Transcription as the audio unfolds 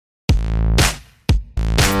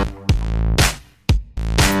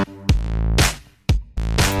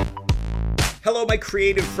Hello, my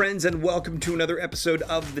creative friends, and welcome to another episode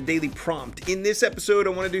of The Daily Prompt. In this episode,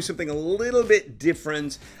 I want to do something a little bit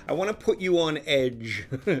different. I want to put you on edge.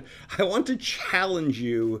 I want to challenge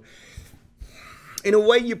you in a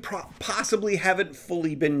way you possibly haven't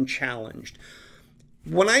fully been challenged.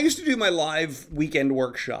 When I used to do my live weekend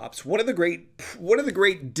workshops, one of the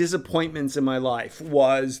great disappointments in my life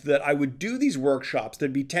was that I would do these workshops.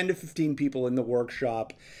 There'd be 10 to 15 people in the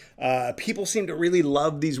workshop. People seemed to really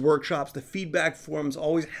love these workshops. The feedback forums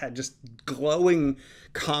always had just glowing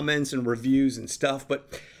comments and reviews and stuff.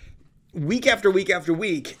 But week after week after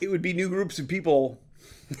week, it would be new groups of people.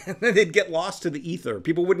 And then they'd get lost to the ether.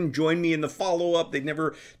 People wouldn't join me in the follow-up. They'd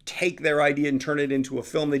never take their idea and turn it into a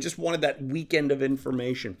film. They just wanted that weekend of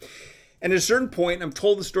information. And at a certain point, I've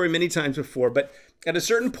told the story many times before, but at a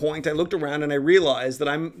certain point, I looked around and I realized that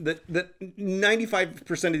that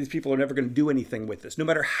 95% of these people are never going to do anything with this. No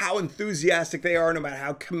matter how enthusiastic they are, no matter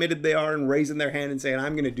how committed they are and raising their hand and saying,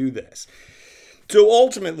 I'm going to do this. So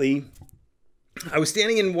ultimately, I was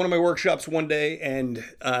standing in one of my workshops one day and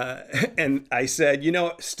I said, you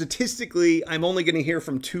know, statistically, I'm only going to hear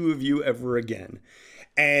from 2 of you ever again.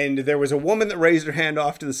 And there was a woman that raised her hand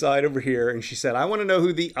off to the side over here and she said, I want to know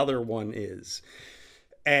who the other one is.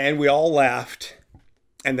 And we all laughed.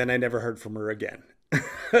 And then I never heard from her again.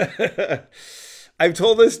 I've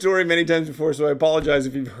told this story many times before, so I apologize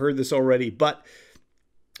if you've heard this already. But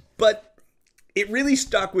it really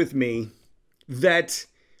stuck with me that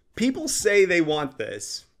people say they want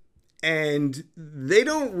this, and they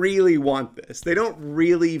don't really want this. They don't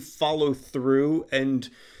really follow through and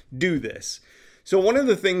do this. So one of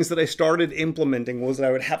the things that I started implementing was that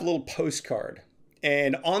I would have a little postcard.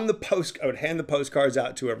 And on the I would hand the postcards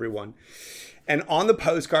out to everyone. And on the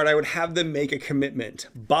postcard, I would have them make a commitment.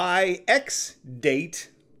 By X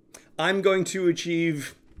date, I'm going to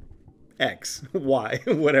achieve X, Y,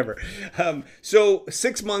 whatever. So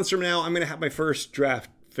 6 months from now, I'm going to have my first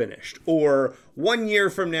draft finished. Or 1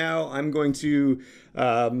 year from now, I'm going to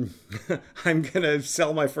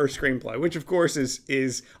sell my first screenplay, which of course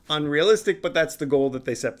is unrealistic, but that's the goal that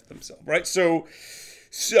they set for themselves, right? So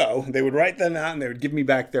they would write them out and they would give me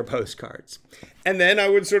back their postcards. And then I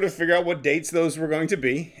would sort of figure out what dates those were going to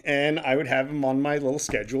be. And I would have them on my little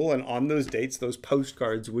schedule. And on those dates, those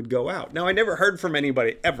postcards would go out. Now, I never heard from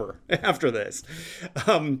anybody ever after this.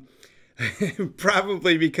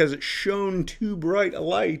 Probably because it shone too bright a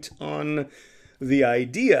light on the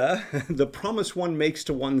idea, the promise one makes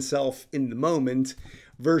to oneself in the moment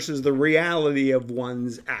versus the reality of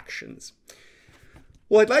one's actions.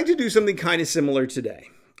 Well, I'd like to do something kind of similar today.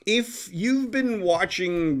 If you've been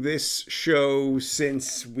watching this show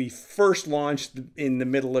since we first launched in the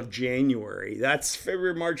middle of January, that's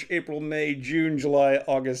February, March, April, May, June, July,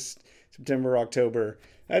 August, September, October.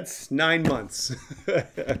 That's 9 months.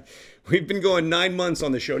 We've been going 9 months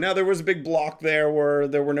on the show. Now, there was a big block there where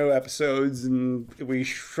there were no episodes and we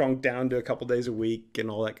shrunk down to a couple days a week and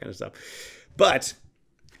all that kind of stuff. But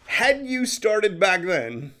had you started back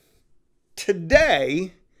then,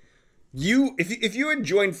 today, if you had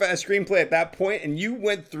joined Fast Screenplay at that point and you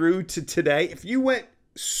went through to today, if you went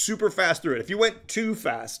super fast through it, if you went too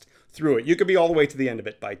fast through it, you could be all the way to the end of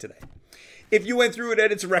it by today. If you went through it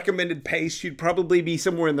at its recommended pace, you'd probably be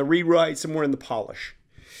somewhere in the rewrite, somewhere in the polish.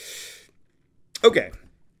 Okay,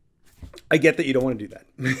 I get that you don't want to do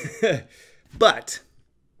that. But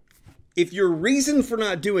if your reason for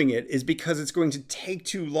not doing it is because it's going to take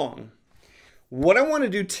too long, what I want to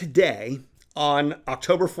do today on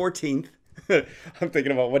October 14th, I'm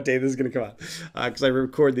thinking about what day this is going to come out because I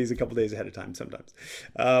record these a couple days ahead of time sometimes.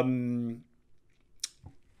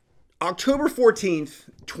 October 14th,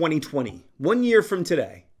 2020, 1 year from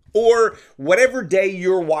today, or whatever day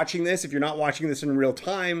you're watching this. If you're not watching this in real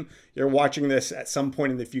time, you're watching this at some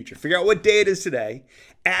point in the future. Figure out what day it is today,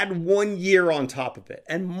 add 1 year on top of it,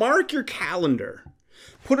 and mark your calendar.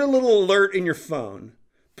 Put a little alert in your phone.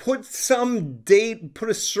 Put some date, put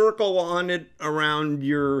a circle on it around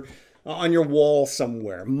on your wall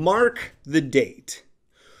somewhere. Mark the date.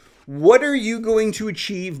 What are you going to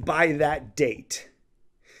achieve by that date?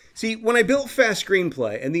 See, when I built Fast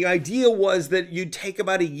Screenplay, and the idea was that you'd take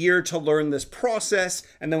about a year to learn this process,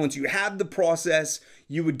 and then once you had the process,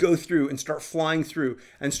 you would go through and start flying through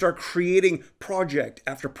and start creating project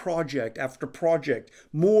after project after project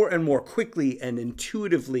more and more quickly and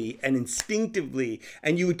intuitively and instinctively,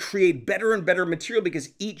 and you would create better and better material because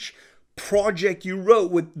each project you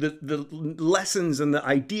wrote with the lessons and the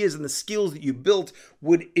ideas and the skills that you built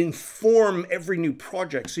would inform every new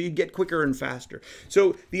project. So you'd get quicker and faster.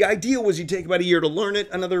 So the idea was you take about a year to learn it,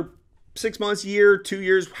 another 6 months, year, 2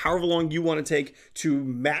 years, however long you want to take to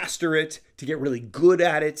master it, to get really good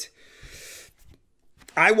at it.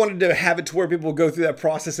 I wanted to have it to where people would go through that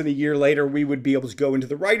process and a year later we would be able to go into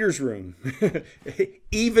the writer's room.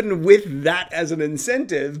 Even with that as an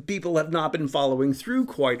incentive, people have not been following through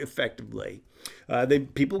quite effectively.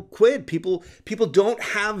 People quit. People don't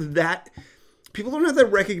have that. People don't have that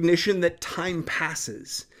recognition that time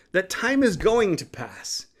passes, that time is going to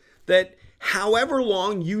pass, that however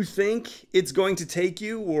long you think it's going to take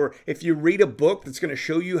you, or if you read a book that's going to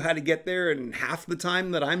show you how to get there in half the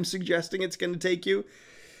time that I'm suggesting it's going to take you,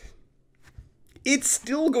 it's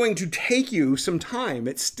still going to take you some time.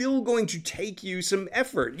 It's still going to take you some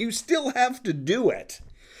effort. You still have to do it.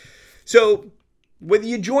 So whether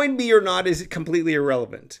you join me or not is completely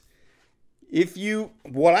irrelevant.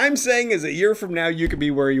 What I'm saying is a year from now, you can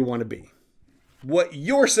be where you want to be. What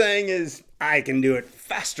you're saying is, I can do it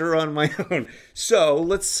faster on my own. So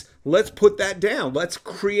let's put that down. Let's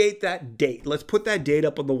create that date. Let's put that date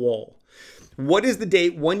up on the wall. What is the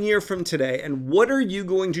date 1 year from today? And what are you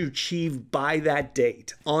going to achieve by that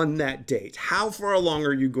date, on that date? How far along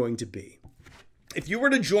are you going to be? If you were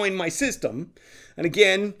to join my system, and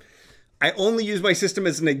again, I only use my system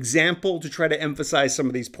as an example to try to emphasize some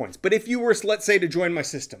of these points. But if you were, let's say, to join my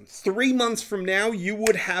system, 3 months from now, you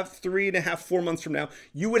would have 3.5, 4 months from now,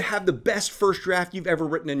 you would have the best first draft you've ever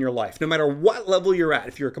written in your life, no matter what level you're at.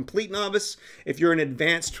 If you're a complete novice, if you're an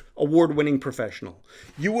advanced award-winning professional,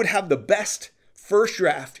 you would have the best first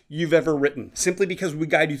draft you've ever written, simply because we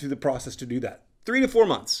guide you through the process to do that. 3 to 4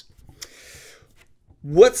 months.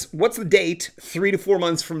 What's the date 3 to 4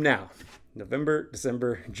 months from now? November,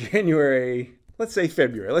 December, January, let's say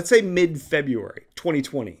February. Let's say mid-February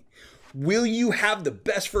 2020. Will you have the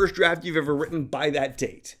best first draft you've ever written by that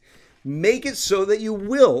date? Make it so that you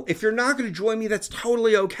will. If you're not going to join me, that's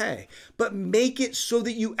totally okay. But make it so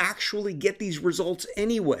that you actually get these results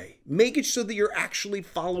anyway. Make it so that you're actually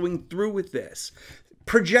following through with this.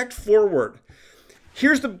 Project forward.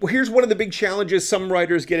 Here's one of the big challenges some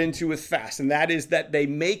writers get into with fast, and that is that they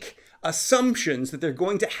make assumptions that they're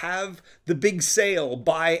going to have the big sale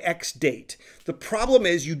by X date. The problem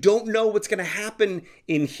is you don't know what's going to happen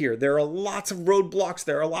in here. There are lots of roadblocks.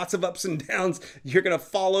 There are lots of ups and downs. You're going to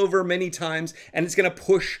fall over many times, and it's going to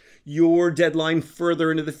push your deadline further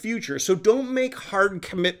into the future. So don't make hard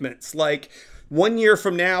commitments like 1 year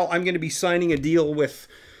from now, I'm going to be signing a deal with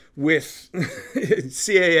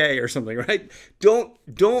CAA or something, right?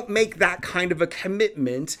 Don't make that kind of a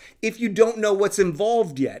commitment if you don't know what's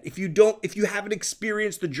involved yet. If you haven't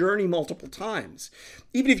experienced the journey multiple times.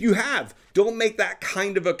 Even if you have, don't make that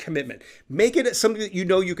kind of a commitment. Make it something that you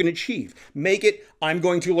know you can achieve. Make it, I'm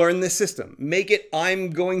going to learn this system. Make it, I'm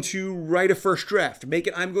going to write a first draft. Make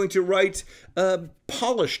it, I'm going to write a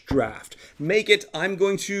polished draft. Make it, I'm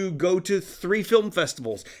going to go to 3 film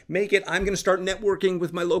festivals. Make it, I'm going to start networking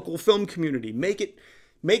with my local film community. Make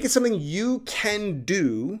it something you can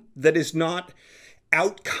do that is not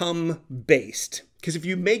outcome based. Because if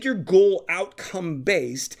you make your goal outcome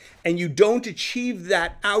based and you don't achieve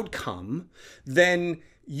that outcome, then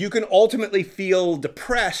you can ultimately feel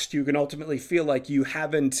depressed. You can ultimately feel like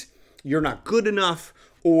you're not good enough,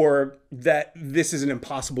 or that this is an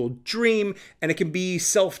impossible dream, and it can be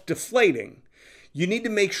self-deflating. You need to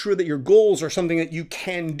make sure that your goals are something that you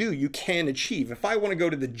can do, you can achieve. If I want to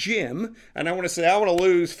go to the gym and I want to say I want to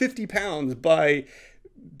lose 50 pounds by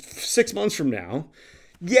 6 months from now,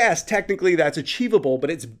 yes, technically that's achievable,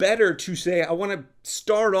 but it's better to say I want to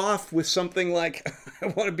start off with something like I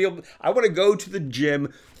want to go to the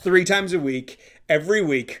gym 3 times a week, every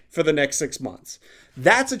week for the next 6 months.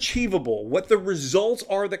 That's achievable. What the results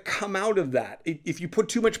are that come out of that, if you put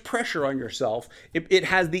too much pressure on yourself, it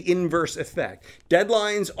has the inverse effect.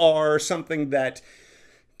 Deadlines are something that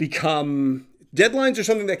can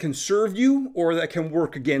serve you or that can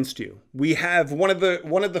work against you. We have one of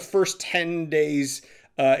the first 10 days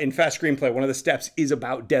in Fast Screenplay, one of the steps is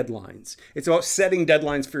about deadlines. It's about setting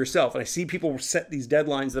deadlines for yourself. And I see people set these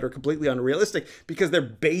deadlines that are completely unrealistic because they're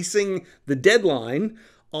basing the deadline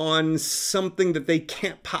on something that they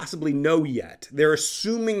can't possibly know yet. They're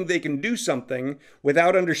assuming they can do something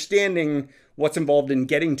without understanding what's involved in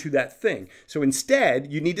getting to that thing. So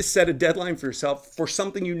instead, you need to set a deadline for yourself for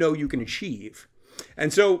something you know you can achieve.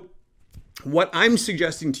 And so what I'm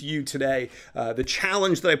suggesting to you today, the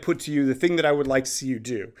challenge that I put to you, the thing that I would like to see you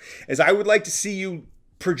do, is I would like to see you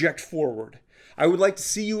project forward. I would like to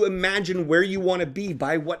see you imagine where you want to be,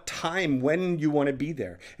 by what time, when you want to be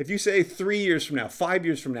there. If you say 3 years from now, 5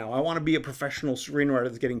 years from now, I want to be a professional screenwriter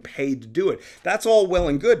that's getting paid to do it. That's all well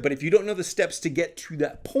and good, but if you don't know the steps to get to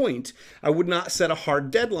that point, I would not set a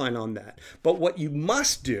hard deadline on that. But what you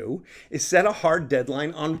must do is set a hard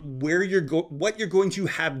deadline on where what you're going to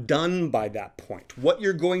have done by that point, what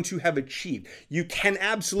you're going to have achieved. You can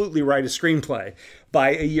absolutely write a screenplay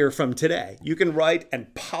by a year from today. You can write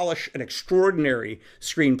and polish an extraordinary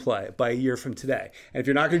screenplay by a year from today. And if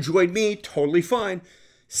you're not going to join me, totally fine.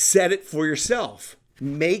 Set it for yourself.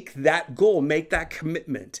 Make that goal, make that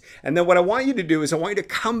commitment. And then what I want you to do is I want you to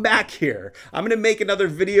come back here. I'm going to make another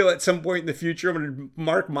video at some point in the future. I'm going to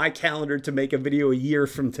mark my calendar to make a video a year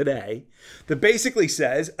from today that basically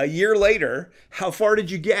says, a year later, how far did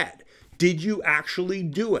you get? Did you actually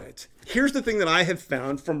do it? Here's the thing that I have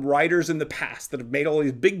found from writers in the past that have made all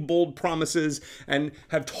these big, bold promises and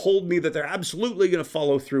have told me that they're absolutely going to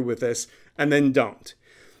follow through with this and then don't.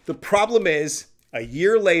 The problem is, a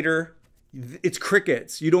year later, it's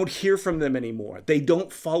crickets. You don't hear from them anymore. They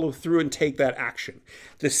don't follow through and take that action.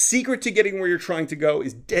 The secret to getting where you're trying to go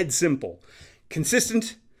is dead simple.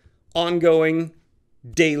 Consistent, ongoing,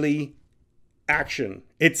 daily action.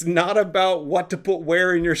 It's not about what to put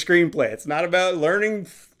where in your screenplay. It's not about learning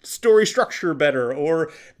story structure better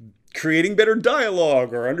or creating better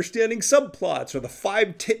dialogue or understanding subplots or the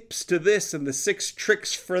 5 tips to this and the 6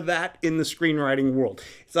 tricks for that in the screenwriting world.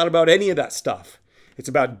 It's not about any of that stuff. It's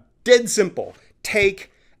about dead simple.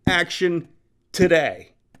 Take action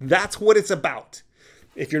today. That's what it's about.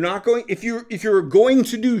 If you're going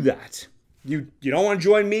to do that, you don't want to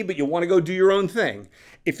join me, but you want to go do your own thing.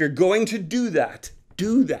 If you're going to do that,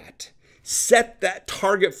 do that. Set that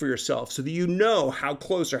target for yourself so that you know how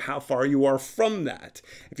close or how far you are from that.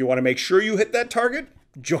 If you want to make sure you hit that target,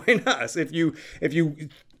 join us. If you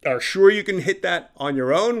are sure you can hit that on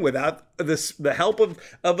your own without the help of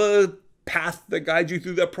a path that guides you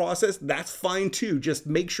through that process, that's fine too. Just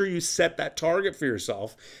make sure you set that target for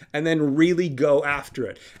yourself and then really go after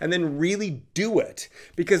it and then really do it,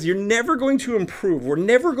 because you're never going to improve. We're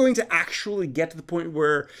never going to actually get to the point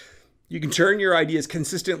where you can turn your ideas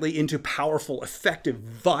consistently into powerful, effective,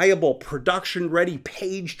 viable, production-ready,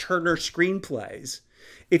 page-turner screenplays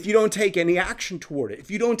if you don't take any action toward it,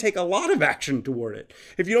 if you don't take a lot of action toward it,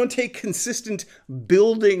 if you don't take consistent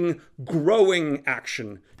building, growing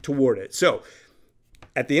action toward it. So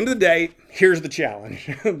at the end of the day, here's the challenge.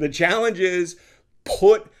 The challenge is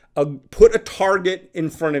put a target in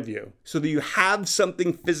front of you so that you have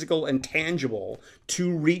something physical and tangible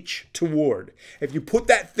to reach toward. If you put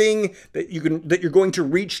that thing that you're going to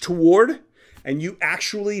reach toward and you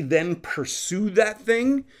actually then pursue that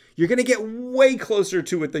thing, you're going to get way closer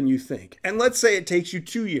to it than you think. And let's say it takes you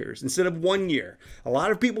 2 years instead of 1 year. A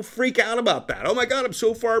lot of people freak out about that. Oh my God, I'm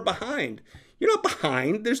so far behind. You're not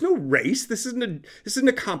behind. There's no race. This isn't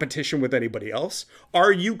a competition with anybody else.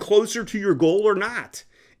 Are you closer to your goal or not?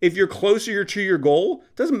 If you're closer to your goal,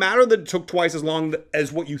 it doesn't matter that it took twice as long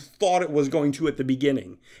as what you thought it was going to at the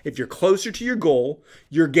beginning. If you're closer to your goal,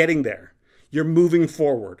 you're getting there. You're moving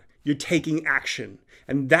forward. You're taking action.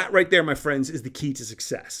 And that right there, my friends, is the key to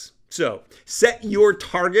success. So set your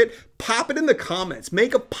target, pop it in the comments,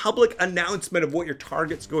 make a public announcement of what your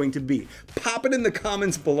target's going to be. Pop it in the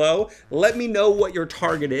comments below. Let me know what your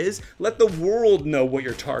target is. Let the world know what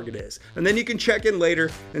your target is. And then you can check in later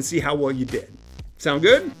and see how well you did. Sound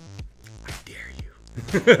good? I dare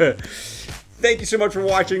you. Thank you so much for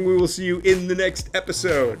watching. We will see you in the next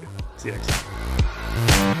episode. See you next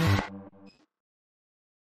time.